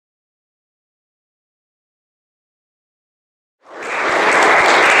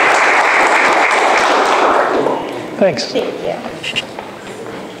Thanks.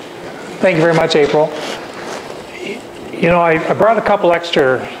 Thank you very much, April. You know, I brought a couple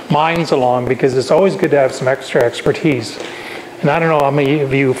extra minds along because it's always good to have some extra expertise. And I don't know how many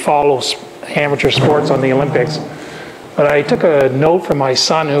of you follow amateur sports on the Olympics, but I took a note from my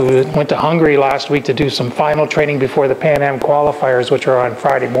son who went to Hungary last week to do some final training before the Pan Am qualifiers, which are on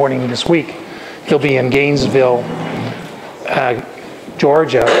Friday morning this week. He'll be in Gainesville,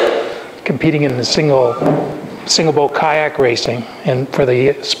 Georgia, competing in the single boat kayak racing and for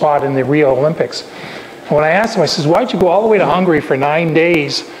the spot in the Rio Olympics. And when I asked him, I says, why'd you go all the way to Hungary for 9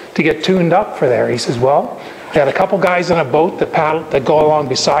 days to get tuned up for there? He says, well, I got a couple guys in a boat that go along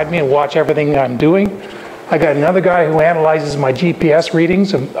beside me and watch everything I'm doing. I got another guy who analyzes my GPS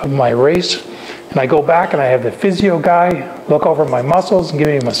readings of my race. And I go back and I have the physio guy look over my muscles and give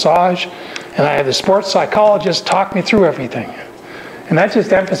me a massage. And I have the sports psychologist talk me through everything. And that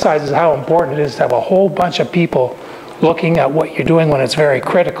just emphasizes how important it is to have a whole bunch of people looking at what you're doing when it's very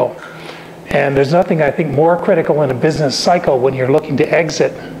critical. And there's nothing, I think, more critical in a business cycle when you're looking to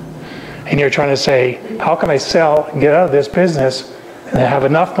exit and you're trying to say, how can I sell and get out of this business and have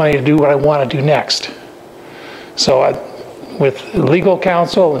enough money to do what I want to do next? So with legal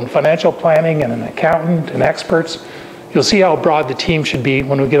counsel and financial planning and an accountant and experts, you'll see how broad the team should be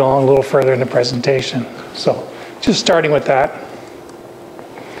when we get along a little further in the presentation. So just starting with that.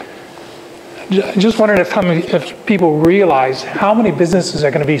 I just wondered if people realize how many businesses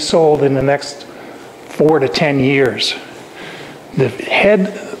are going to be sold in the next 4 to 10 years.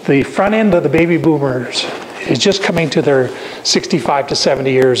 The front end of the baby boomers is just coming to their 65 to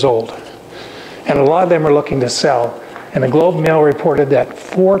 70 years old. And a lot of them are looking to sell. And the Globe and Mail reported that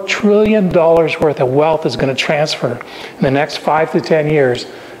 $4 trillion worth of wealth is going to transfer in the next 5 to 10 years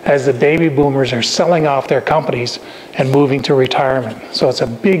as the baby boomers are selling off their companies and moving to retirement. So it's a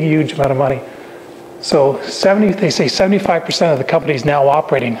big, huge amount of money. So they say 75% of the companies now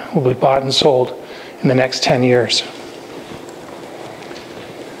operating will be bought and sold in the next 10 years.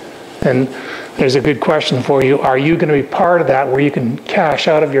 And there's a good question for you. Are you going to be part of that where you can cash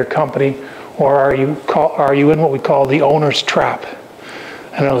out of your company, or are you in what we call the owner's trap?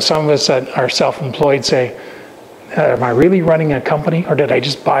 I know some of us that are self-employed say, am I really running a company, or did I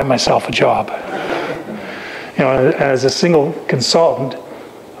just buy myself a job? You know, as a single consultant,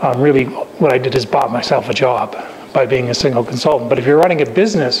 really what I did is bought myself a job by being a single consultant. But if you're running a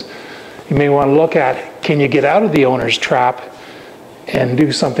business, you may want to look at, can you get out of the owner's trap and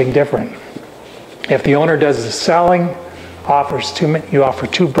do something different? If the owner does the selling, you offer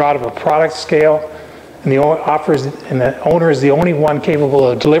too broad of a product scale, and the owner is the only one capable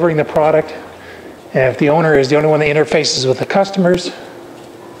of delivering the product, and if the owner is the only one that interfaces with the customers,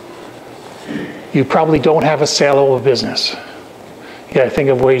 you probably don't have a saleable business. You got to think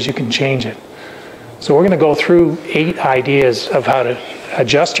of ways you can change it. So we're going to go through 8 ideas of how to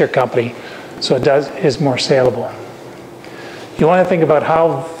adjust your company so it is more saleable. You want to think about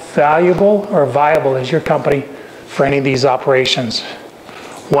how valuable or viable is your company for any of these operations.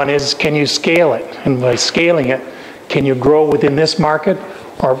 One is, can you scale it? And by scaling it, can you grow within this market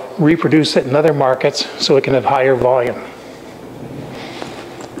or reproduce it in other markets so it can have higher volume?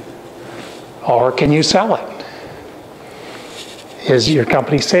 Or can you sell it? Is your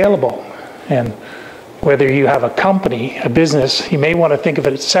company saleable? And whether you have a company, a business, you may want to think of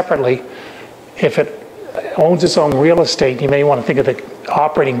it separately. If it owns its own real estate, you may want to think of the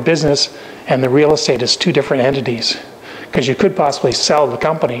operating business and the real estate as 2 different entities, because you could possibly sell the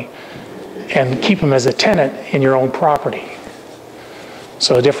company and keep them as a tenant in your own property.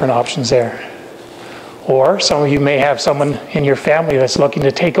 So different options there. Or some of you may have someone in your family that's looking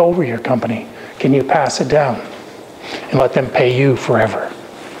to take over your company. Can you pass it down and let them pay you forever?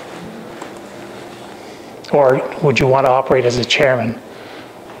 Or would you want to operate as a chairman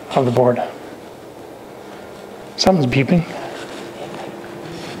of the board? Someone's beeping.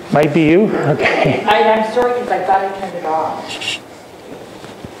 Might be you? Okay. I'm sorry because I thought I turned it off.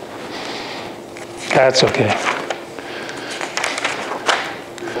 That's okay.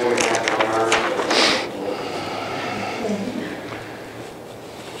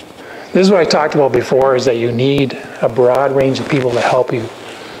 This is what I talked about before, is that you need a broad range of people to help you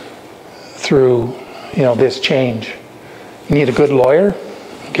through, this change. You need a good lawyer.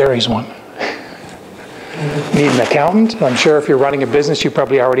 Gary's one. You need an accountant. I'm sure if you're running a business, you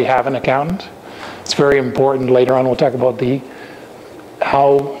probably already have an accountant. It's very important. Later on, we'll talk about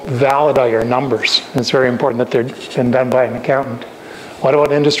how valid are your numbers. It's very important that they're been done by an accountant. What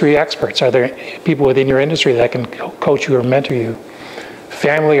about industry experts? Are there people within your industry that can coach you or mentor you?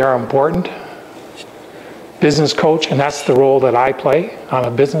 Family are important. Business coach, and that's the role that I play. I'm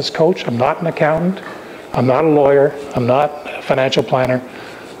a business coach. I'm not an accountant. I'm not a lawyer. I'm not a financial planner.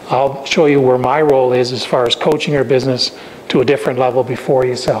 I'll show you where my role is as far as coaching your business to a different level before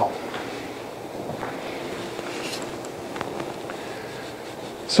you sell.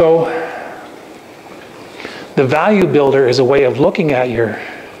 So the value builder is a way of looking at your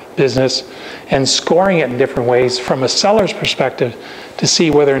business and scoring it in different ways from a seller's perspective to see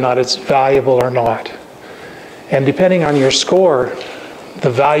whether or not it's valuable or not. And depending on your score, the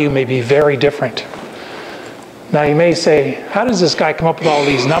value may be very different. Now you may say, how does this guy come up with all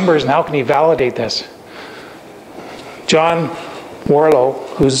these numbers and how can he validate this? John Warlow,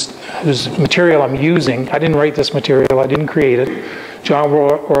 whose material I'm using, I didn't write this material, I didn't create it. John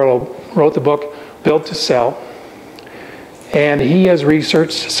Warlow wrote the book, Built to Sell, and he has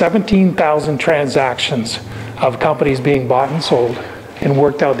researched 17,000 transactions of companies being bought and sold and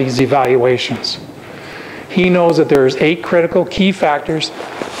worked out these evaluations. He knows that there's 8 critical key factors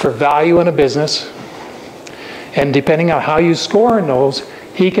for value in a business, and depending on how you score in those,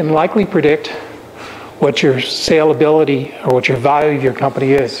 he can likely predict what your saleability or what your value of your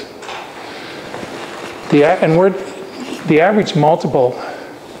company is. The average multiple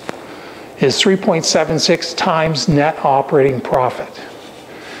is 3.76 times net operating profit.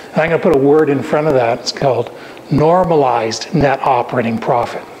 And I'm going to put a word in front of that. It's called normalized net operating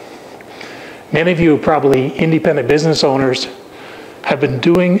profit. Many of you, probably independent business owners, have been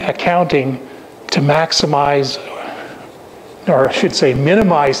doing accounting to maximize, or I should say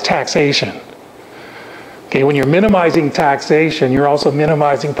minimize taxation. Okay, when you're minimizing taxation, you're also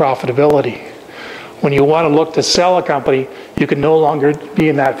minimizing profitability. When you want to look to sell a company, you can no longer be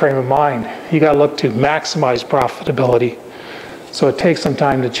in that frame of mind. You got to look to maximize profitability. So it takes some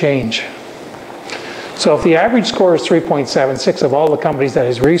time to change. So if the average score is 3.76 of all the companies that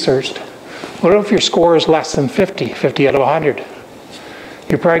is researched, what if your score is less than 50 out of 100?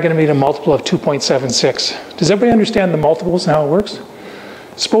 You're probably going to meet a multiple of 2.76. Does everybody understand the multiples and how it works?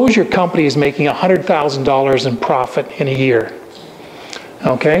 Suppose your company is making $100,000 in profit in a year.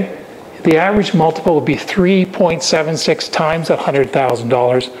 Okay? The average multiple would be 3.76 times that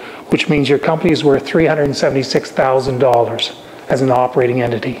 $100,000, which means your company is worth $376,000 as an operating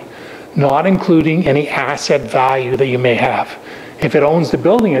entity, not including any asset value that you may have. If it owns the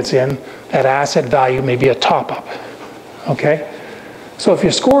building it's in, that asset value may be a top-up. Okay? So if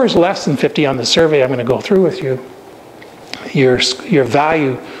your score is less than 50 on the survey I'm going to go through with you, your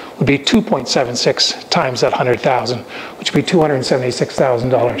value would be 2.76 times that 100,000, which would be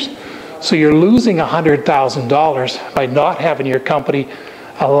 $276,000. So you're losing $100,000 by not having your company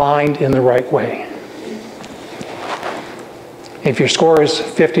aligned in the right way. If your score is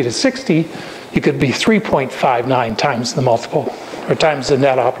 50 to 60, you could be 3.59 times the multiple, or times the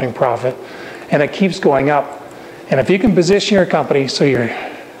net operating profit, and it keeps going up. And if you can position your company so you're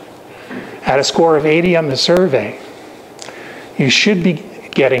at a score of 80 on the survey, you should be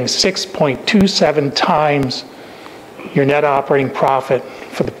getting 6.27 times your net operating profit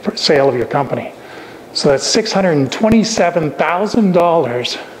for the sale of your company. So that's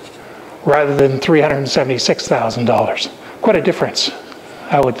 $627,000 rather than $376,000. Quite a difference,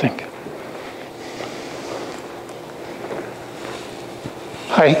 I would think.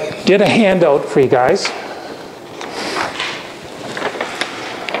 I did a handout for you guys,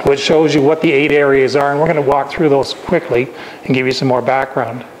 which shows you what the 8 areas are, and we're going to walk through those quickly and give you some more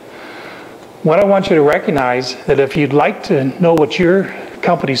background. What I want you to recognize that if you'd like to know what your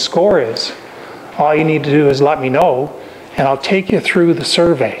company's score is, all you need to do is let me know, and I'll take you through the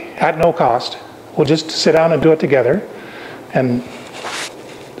survey at no cost. We'll just sit down and do it together. And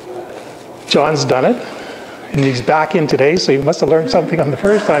John's done it, and he's back in today, so you must have learned something on the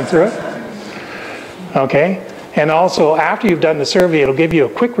first time through it. Okay? And also, after you've done the survey, it'll give you a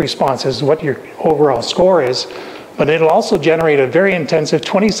quick response as to what your overall score is, but it'll also generate a very intensive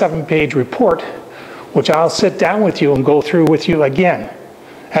 27-page report, which I'll sit down with you and go through with you again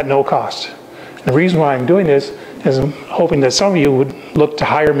at no cost. And the reason why I'm doing this is I'm hoping that some of you would look to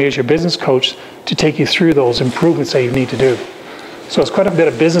hire me as your business coach to take you through those improvements that you need to do. So it's quite a bit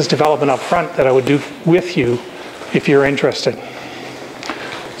of business development up front that I would do with you if you're interested.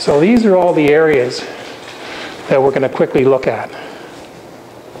 So these are all the areas that we're going to quickly look at.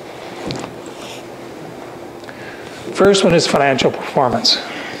 First one is financial performance.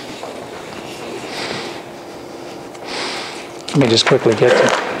 Let me just quickly get to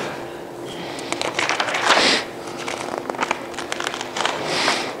it.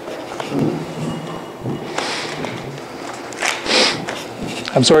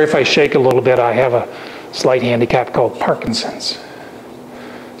 I'm sorry if I shake a little bit. I have a slight handicap called Parkinson's.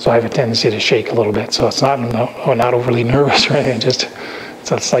 So I have a tendency to shake a little bit. So it's not, I'm not overly nervous or anything, just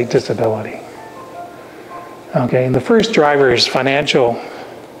it's a slight disability. Okay, and the first driver is financial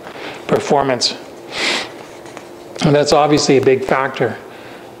performance. And that's obviously a big factor.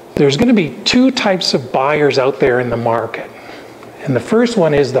 There's going to be two types of buyers out there in the market. And the first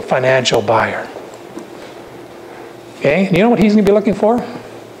one is the financial buyer. Okay, and you know what he's going to be looking for?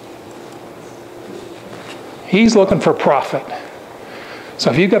 He's looking for profit.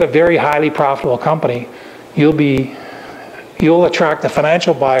 So if you've got a very highly profitable company, you'll attract a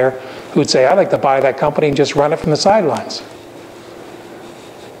financial buyer who would say, I'd like to buy that company and just run it from the sidelines.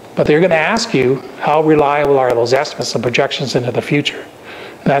 But they're going to ask you, how reliable are those estimates and projections into the future?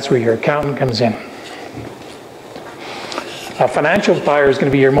 And that's where your accountant comes in. A financial buyer is going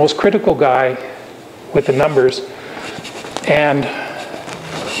to be your most critical guy with the numbers. And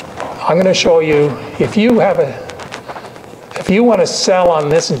I'm going to show you, if you want to sell on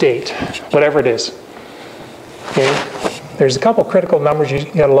this date, whatever it is, okay, there's a couple critical numbers you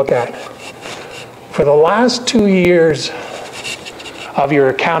got to look at. For the last 2 years of your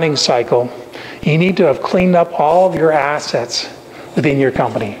accounting cycle, you need to have cleaned up all of your assets within your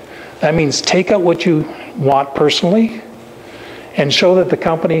company. That means take out what you want personally and show that the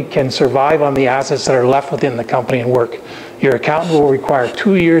company can survive on the assets that are left within the company and work. Your accountant will require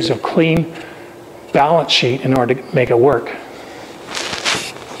 2 years of clean balance sheet in order to make it work.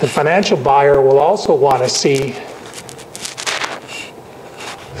 The financial buyer will also want to see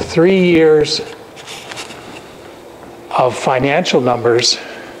 3 years of financial numbers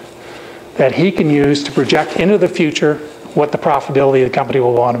that he can use to project into the future what the profitability of the company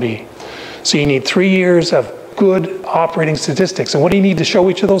will want to be. So you need 3 years of good operating statistics. And what do you need to show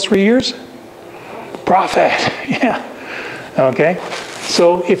each of those 3 years? Profit. Yeah. Okay.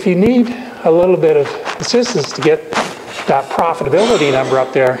 So if you need a little bit of assistance to get that profitability number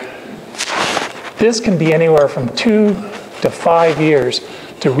up there, this can be anywhere from 2 to 5 years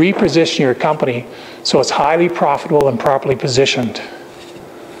to reposition your company so it's highly profitable and properly positioned.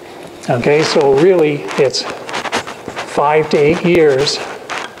 Okay, so really it's 5 to 8 years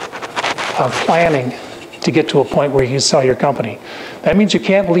of planning to get to a point where you sell your company. That means you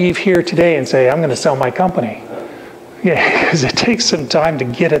can't leave here today and say, I'm going to sell my company. Yeah, because it takes some time to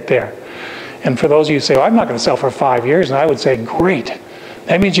get it there. And for those of you who say, well, I'm not going to sell for 5 years, and I would say, great.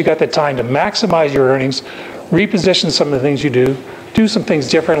 That means you got the time to maximize your earnings, reposition some of the things you do some things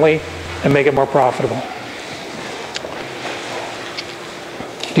differently, and make it more profitable.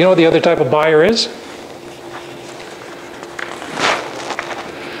 Do you know what the other type of buyer is?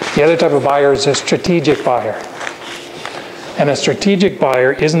 The other type of buyer is a strategic buyer. And a strategic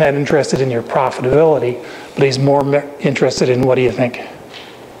buyer isn't that interested in your profitability, but he's more interested in, what do you think?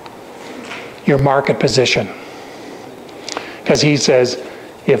 Your market position. Because he says,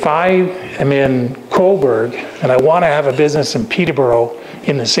 if I am in Koeverden and I want to have a business in Peterborough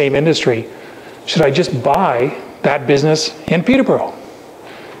in the same industry, should I just buy that business in Peterborough?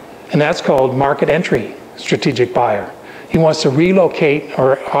 And that's called market entry strategic buyer. He wants to relocate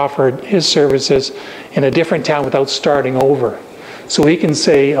or offer his services in a different town without starting over. So he can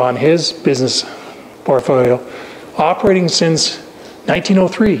say on his business portfolio, operating since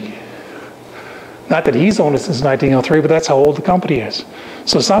 1903. Not that he's owned it since 1903, but that's how old the company is.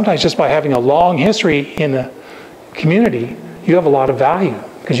 So sometimes just by having a long history in the community, you have a lot of value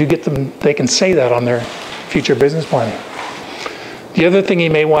because you get them, they can say that on their future business planning. The other thing he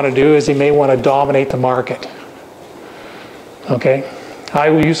may want to do is he may want to dominate the market. Okay? I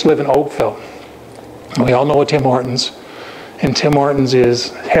used to live in Oakville. We all know Tim Hortons. And Tim Hortons'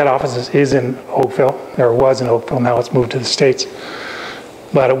 head office is in Oakville, or was in Oakville, now it's moved to the States.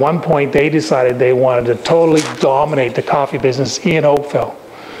 But at one point they decided they wanted to totally dominate the coffee business in Oakville.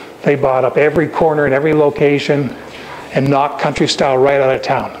 They bought up every corner and every location and knocked country style right out of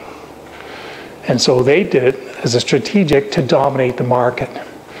town. And so they did it as a strategic to dominate the market.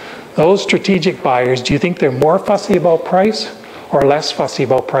 Those strategic buyers, do you think they're more fussy about price or less fussy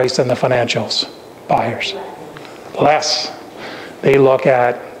about price than the financials buyers? Less. They look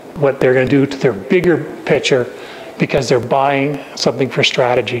at what they're going to do to their bigger picture because they're buying something for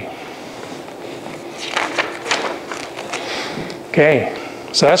strategy. Okay,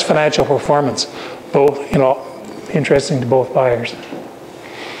 so that's financial performance. Both, interesting to both buyers.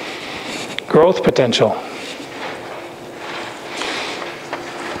 Growth potential.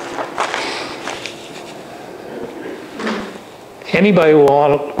 Anybody will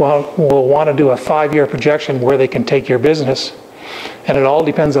want to do a 5-year projection where they can take your business. And it all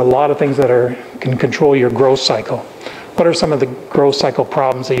depends on a lot of things that can control your growth cycle. What are some of the growth cycle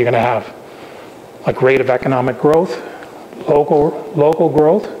problems that you're going to have? Like rate of economic growth, local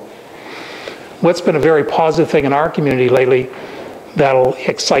growth. What's been a very positive thing in our community lately that'll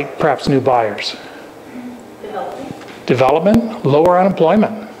excite perhaps new buyers? The Development, lower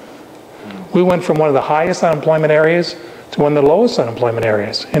unemployment. We went from one of the highest unemployment areas to one of the lowest unemployment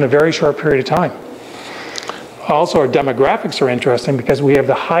areas in a very short period of time. Also, our demographics are interesting because we have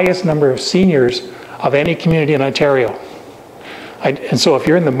the highest number of seniors of any community in Ontario. And so if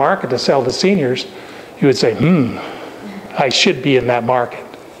you're in the market to sell to seniors, you would say, I should be in that market.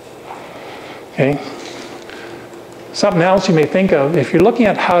 Okay? Something else you may think of, if you're looking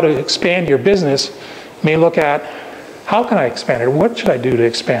at how to expand your business, you may look at, how can I expand it? What should I do to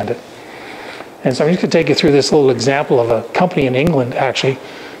expand it? And so I'm just going to take you through this little example of a company in England, actually.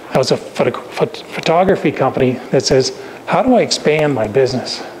 That was a photography company that says, how do I expand my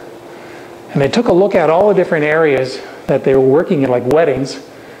business? And they took a look at all the different areas that they were working in, like weddings,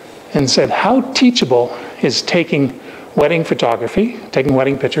 and said, how teachable is taking wedding photography, taking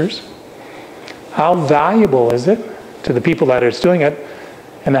wedding pictures? How valuable is it to the people that are doing it?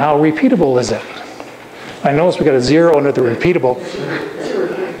 And how repeatable is it? I notice we got a 0 under the repeatable.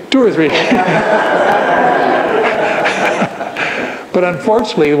 2 or 3. But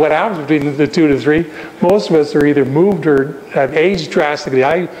unfortunately, what happens between the 2 to 3, most of us are either moved or have aged drastically.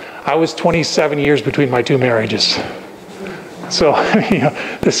 I was 27 years between my 2 marriages. So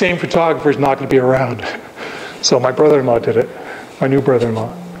the same photographer is not going to be around. So my brother-in-law did it, my new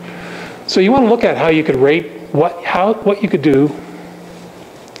brother-in-law. So you want to look at how you could rate what you could do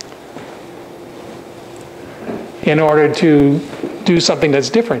in order to do something that's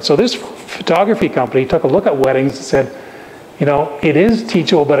different. So this photography company took a look at weddings and said, it is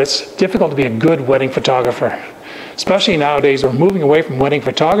teachable, but it's difficult to be a good wedding photographer. Especially nowadays, we're moving away from wedding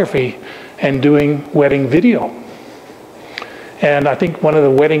photography and doing wedding video. And I think one of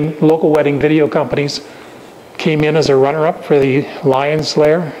the local wedding video companies came in as a runner-up for the Lion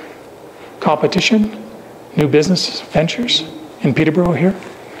Slayer competition, New Business Ventures in Peterborough here.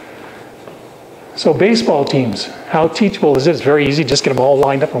 So baseball teams, how teachable is it? It's very easy, just get them all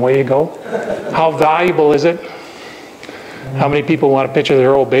lined up and away you go. How valuable is it? How many people want a picture of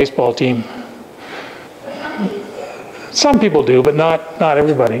their old baseball team? Some people do, but not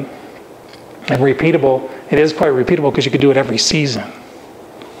everybody. And repeatable, it is quite repeatable because you could do it every season.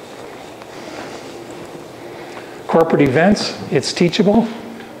 Corporate events, it's teachable.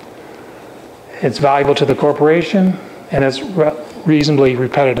 It's valuable to the corporation, and it's reasonably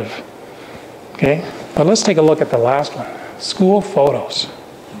repetitive. Okay, but let's take a look at the last one. School photos.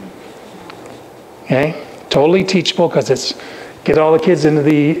 Okay, totally teachable because it's get all the kids into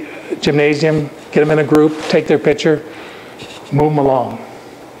the gymnasium, get them in a group, take their picture, move them along.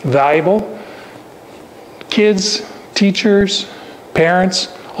 Valuable. Kids, teachers,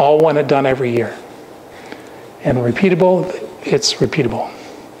 parents, all want it done every year. And repeatable, it's repeatable.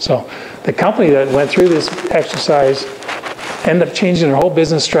 So the company that went through this exercise ended up changing their whole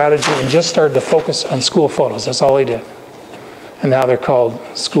business strategy and just started to focus on school photos. That's all they did. And now they're called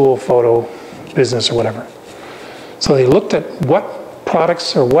School Photo Business or whatever. So they looked at what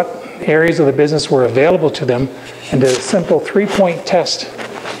products or what areas of the business were available to them and did a simple 3-point test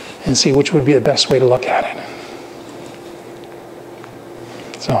and see which would be the best way to look at it.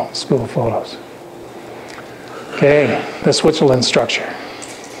 So, school photos. Okay, the Switzerland structure.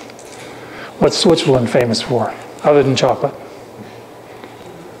 What's Switzerland famous for, other than chocolate?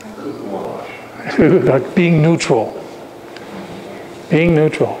 Being neutral. Being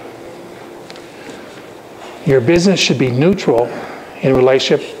neutral. Your business should be neutral in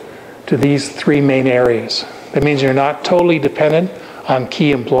relationship to these 3 main areas. That means you're not totally dependent on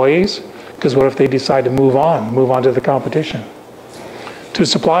key employees, because what if they decide to move on to the competition? To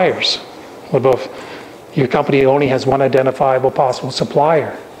suppliers. What about if your company only has one identifiable possible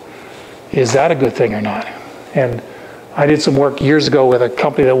supplier? Is that a good thing or not? And I did some work years ago with a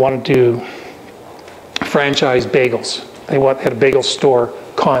company that wanted to franchise bagels. They had a bagel store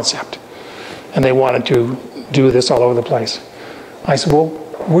concept, and they wanted to do this all over the place. I said, well,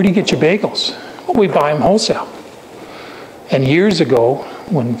 where do you get your bagels? Well, we buy them wholesale. And years ago,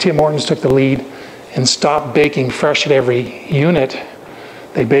 when Tim Hortons took the lead and stopped baking fresh at every unit,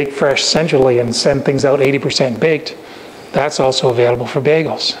 they bake fresh centrally and send things out 80% baked. That's also available for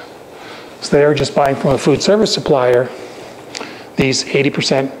bagels. So they're just buying from a food service supplier these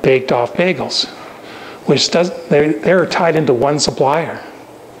 80% baked off bagels, which they're tied into one supplier.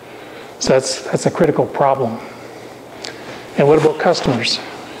 So that's a critical problem. And what about customers?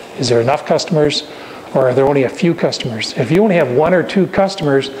 Is there enough customers, or are there only a few customers? If you only have 1 or 2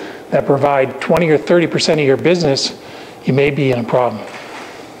 customers that provide 20 or 30% of your business, you may be in a problem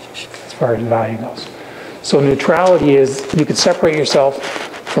as far as value goes. So neutrality is you could separate yourself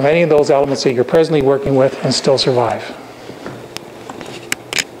from any of those elements that you're presently working with and still survive.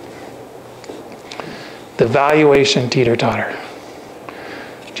 the valuation teeter-totter.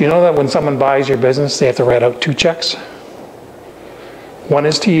 Do you know that when someone buys your business, they have to write out 2 checks? One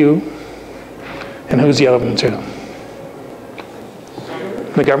is to you, and who's the other one to?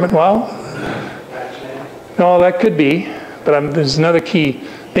 The government? Well, no, that could be, but there's another key.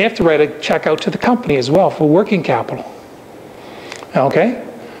 They have to write a check out to the company as well for working capital. Okay?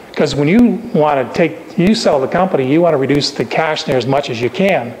 Because when you sell the company, you want to reduce the cash there as much as you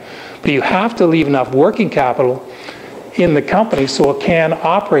can, but you have to leave enough working capital in the company so it can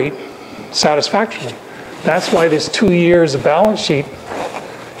operate satisfactorily. That's why this 2 years of balance sheet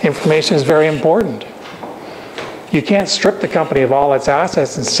information is very important. You can't strip the company of all its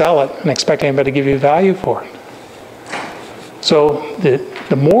assets and sell it and expect anybody to give you value for it. So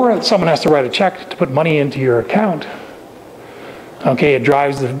the more someone has to write a check to put money into your account, okay, it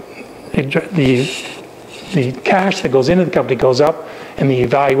drives the cash that goes into the company goes up and the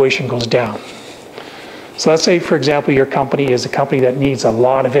evaluation goes down. So let's say, for example, your company is a company that needs a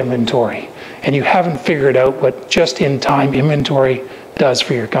lot of inventory and you haven't figured out what just-in-time inventory does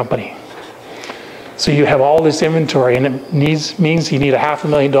for your company. So you have all this inventory and it means you need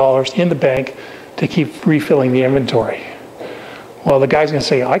 $500,000 in the bank to keep refilling the inventory. Well, the guy's going to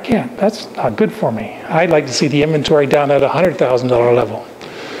say, I can't, that's not good for me. I'd like to see the inventory down at $100,000 level.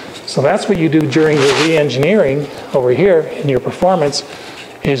 So that's what you do during your re-engineering over here in your performance,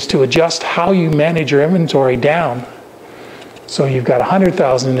 is to adjust how you manage your inventory down so you've got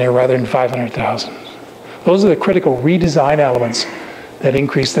 100,000 in there rather than 500,000. Those are the critical redesign elements that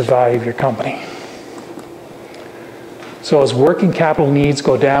increase the value of your company. So as working capital needs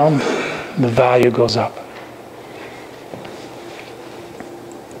go down, the value goes up.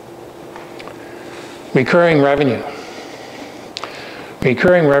 Recurring revenue.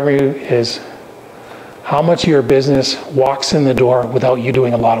 Recurring revenue is how much your business walks in the door without you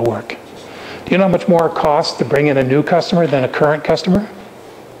doing a lot of work. Do you know how much more it costs to bring in a new customer than a current customer?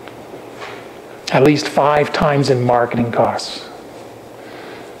 At least 5 times in marketing costs.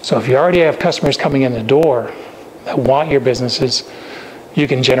 So if you already have customers coming in the door that want your businesses, you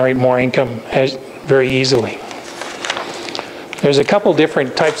can generate more income very easily. There's a couple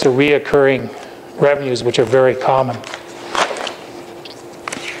different types of reoccurring revenues which are very common.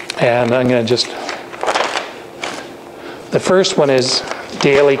 And I'm going to just... The first one is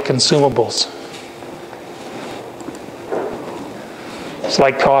daily consumables. It's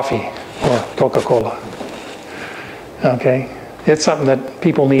like coffee or Coca-Cola. Okay? It's something that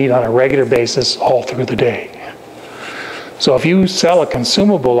people need on a regular basis all through the day. So if you sell a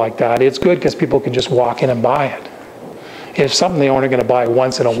consumable like that, it's good because people can just walk in and buy it. If something they only going to buy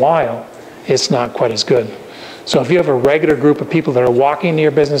once in a while, it's not quite as good. So if you have a regular group of people that are walking into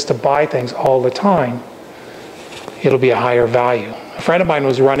your business to buy things all the time, it'll be a higher value. A friend of mine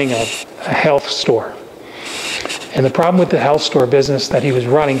was running a health store. And the problem with the health store business that he was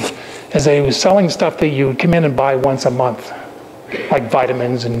running is that he was selling stuff that you would come in and buy once a month, like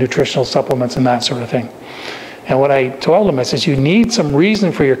vitamins and nutritional supplements and that sort of thing. And what I told him, I said, you need some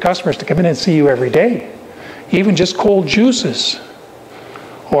reason for your customers to come in and see you every day. Even just cold juices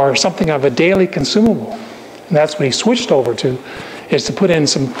or something of a daily consumable. And that's what he switched over to, is to put in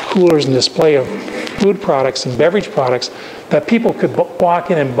some coolers and display of food products and beverage products that people could walk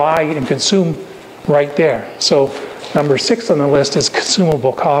in and buy and consume right there. So number 6 on the list is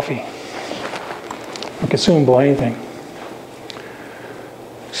consumable coffee, or consumable anything.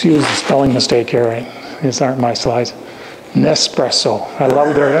 Excuse the spelling mistake here, right? These aren't my slides. Nespresso. I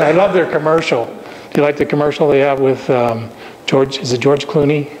love their commercial. Do you like the commercial they have with George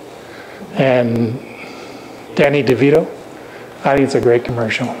Clooney and Danny DeVito? I think it's a great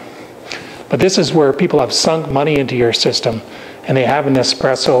commercial. But this is where people have sunk money into your system and they have an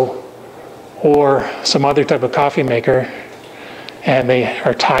espresso or some other type of coffee maker and they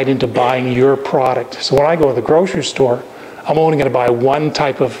are tied into buying your product. So when I go to the grocery store, I'm only going to buy one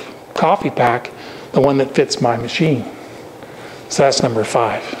type of coffee pack, the one that fits my machine. So that's number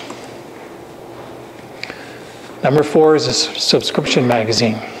 5. Number 4 is a subscription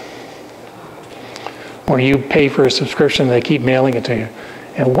magazine, where you pay for a subscription and they keep mailing it to you.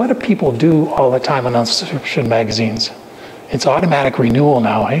 And what do people do all the time on subscription magazines? It's automatic renewal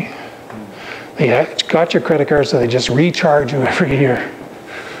now, eh? They got your credit card, so they just recharge you every year.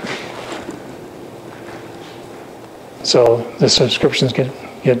 So the subscriptions get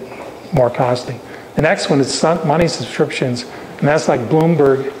more costly. The next one is sunk money subscriptions, and that's like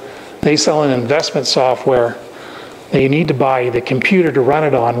Bloomberg. They sell an investment software that you need to buy the computer to run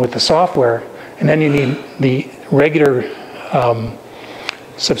it on with the software, and then you need the regular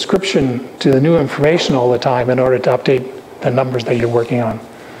subscription to the new information all the time in order to update the numbers that you're working on.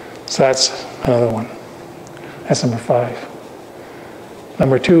 So that's another one. That's number 5.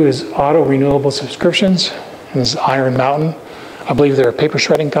 Number 2 is auto renewable subscriptions. And this is Iron Mountain. I believe they're a paper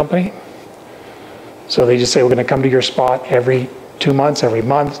shredding company. So they just say, we're going to come to your spot every 2 months, every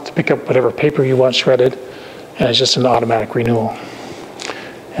month to pick up whatever paper you want shredded. And it's just an automatic renewal.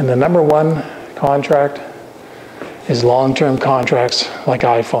 And the number 1 contract is long-term contracts like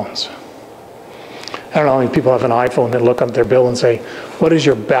iPhones. I don't know how many people have an iPhone that look up their bill and say, what is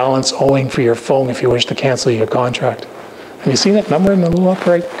your balance owing for your phone if you wish to cancel your contract? Have you seen that number in the little upper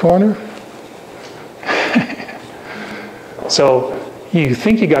right corner? So you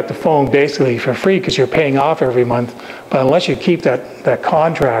think you got the phone basically for free because you're paying off every month, but unless you keep that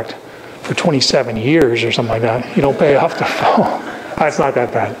contract for 27 years or something like that, you don't pay off the phone. It's not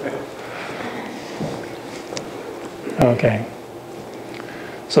that bad. Okay.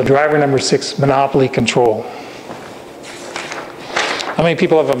 So driver number 6, monopoly control. How many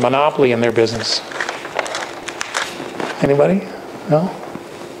people have a monopoly in their business? Anybody? No?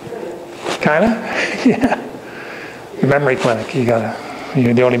 Kinda? Yeah. Your memory clinic.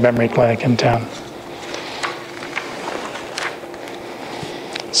 You're the only memory clinic in town.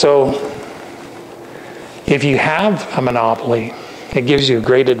 So if you have a monopoly, it gives you a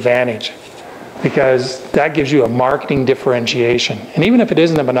great advantage because that gives you a marketing differentiation. And even if it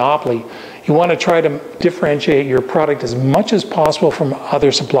isn't a monopoly, you want to try to differentiate your product as much as possible from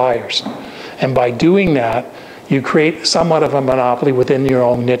other suppliers. And by doing that, you create somewhat of a monopoly within your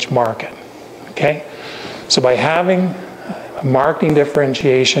own niche market. Okay? So by having a marketing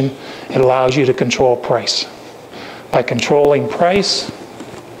differentiation, it allows you to control price. By controlling price,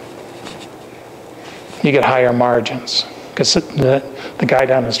 you get higher margins because the guy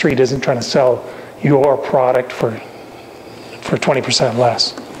down the street isn't trying to sell your product for 20%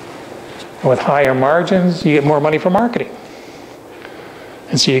 less. And with higher margins, you get more money for marketing.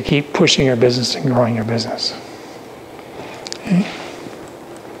 And so you keep pushing your business and growing your business. Okay.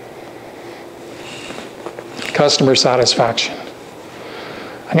 Customer satisfaction.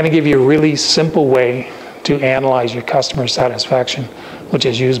 I'm going to give you a really simple way to analyze your customer satisfaction, which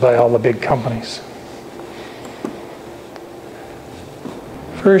is used by all the big companies.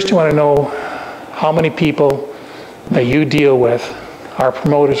 First, you want to know how many people that you deal with are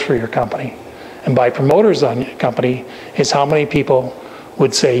promoters for your company. And by promoters on your company is how many people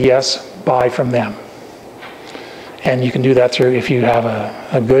would say yes, buy from them. And you can do that through if you have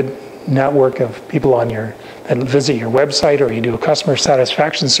a good network of people on that visit your website, or you do a customer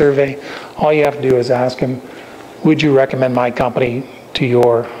satisfaction survey. All you have to do is ask them, would you recommend my company to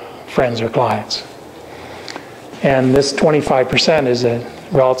your friends or clients? And this 25% is a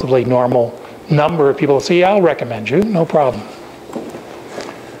relatively normal number of people that say, yeah, I'll recommend you, no problem.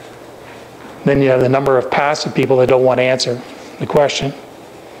 Then you have the number of passive people that don't want to answer the question.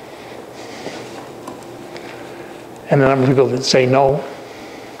 And the number of people that say no.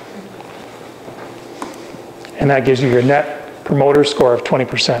 And that gives you your net promoter score of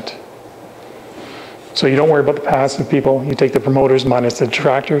 20%. So you don't worry about the passive people. You take the promoters minus the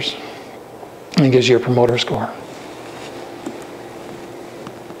detractors, and it gives you your promoter score.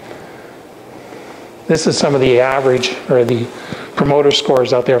 This is some of the average or the promoter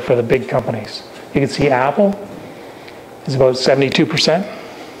scores out there for the big companies. You can see Apple is about 72%.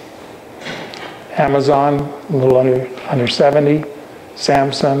 Amazon, a little under 70.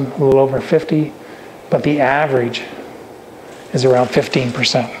 Samsung, a little over 50. But the average is around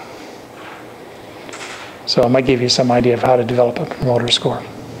 15%. So I might give you some idea of how to develop a promoter score.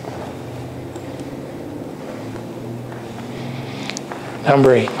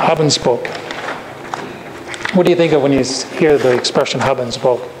 Number 8, hub and spoke. What do you think of when you hear the expression hub and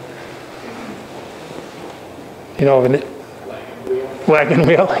spoke? You know, wagon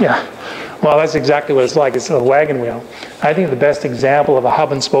wheel? Yeah. Well, that's exactly what it's like. It's a wagon wheel. I think the best example of a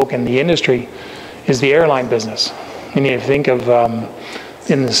hub and spoke in the industry is the airline business. And you think of,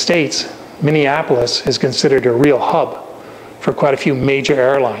 in the States, Minneapolis is considered a real hub for quite a few major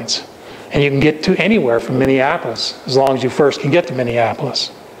airlines. And you can get to anywhere from Minneapolis as long as you first can get to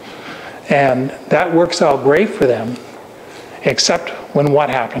Minneapolis. And that works out great for them, except when what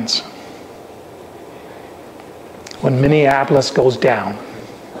happens? When Minneapolis goes down.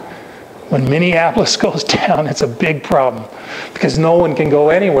 When Minneapolis goes down, it's a big problem because no one can go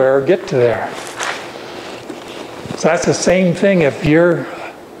anywhere or get to there. So that's the same thing if you're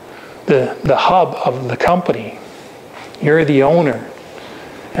the hub of the company. You're the owner.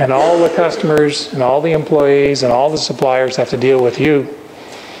 And all the customers and all the employees and all the suppliers have to deal with you.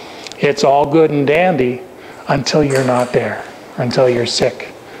 It's all good and dandy until you're not there, or until you're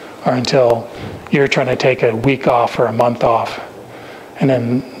sick, or until you're trying to take a week off or a month off. And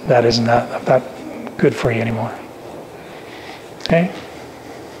then that isn't that good for you anymore. Okay?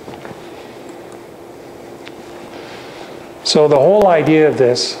 So the whole idea of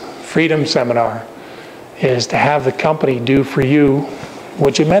this freedom seminar is to have the company do for you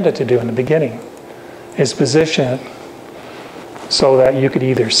what you meant it to do in the beginning, is position it so that you could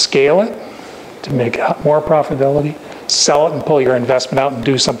either scale it to make more profitability, sell it and pull your investment out and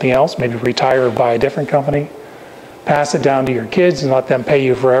do something else, maybe retire or buy a different company, pass it down to your kids and let them pay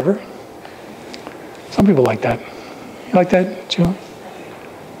you forever. Some people like that. You like that, Julie?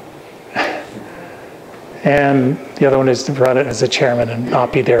 And the other one is to run it as a chairman and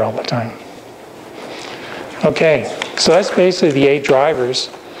not be there all the time. Okay, so that's basically the 8 drivers.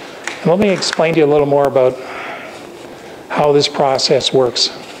 And let me explain to you a little more about how this process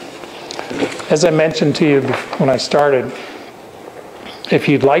works. As I mentioned to you when I started, if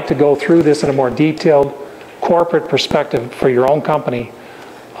you'd like to go through this in a more detailed corporate perspective for your own company,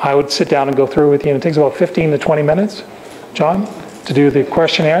 I would sit down and go through with you. And it takes about 15 to 20 minutes, John, to do the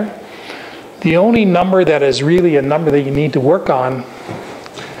questionnaire. The only number that is really a number that you need to work on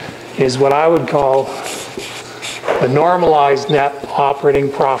is what I would call the normalized net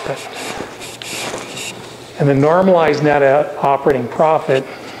operating profit. And the normalized net operating profit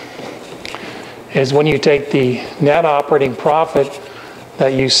is when you take the net operating profit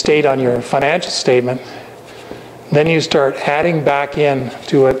that you state on your financial statement, then you start adding back in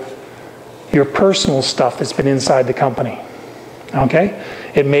to it your personal stuff that's been inside the company. Okay?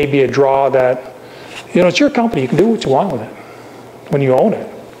 It may be a draw that, you know, it's your company, you can do what you want with it when you own it.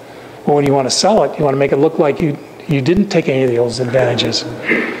 But when you want to sell it, you want to make it look like you didn't take any of those advantages.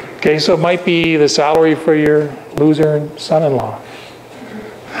 Okay, so it might be the salary for your loser son-in-law.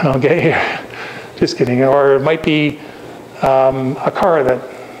 Okay, just kidding. Or it might be a car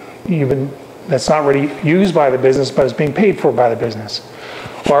that's not really used by the business, but is being paid for by the business.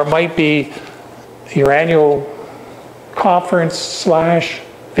 Or it might be your annual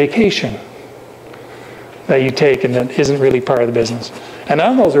conference/vacation that you take and that isn't really part of the business. And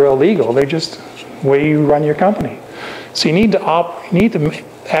none of those are illegal. They're just the way you run your company. So you need to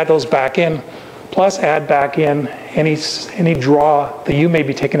add those back in, plus add back in any draw that you may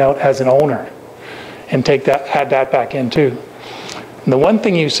be taking out as an owner, and add that back in too. And the one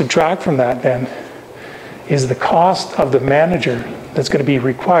thing you subtract from that then is the cost of the manager that's going to be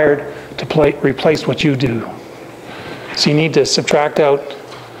required to replace what you do. So you need to subtract out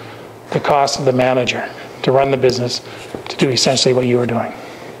the cost of the manager to run the business, to do essentially what you are doing.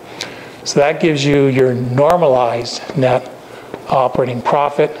 So that gives you your normalized net operating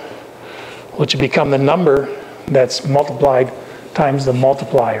profit, which will become the number that's multiplied times the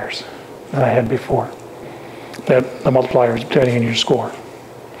multipliers that I had before. The multipliers depending on your score.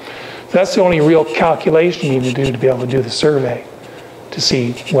 So that's the only real calculation you need to do to be able to do the survey to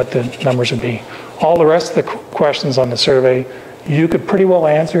see what the numbers would be. All the rest of the questions on the survey, you could pretty well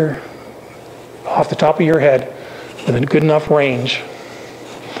answer off the top of your head with a good enough range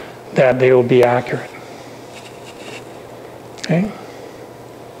that they will be accurate. Okay?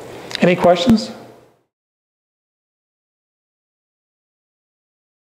 Any questions?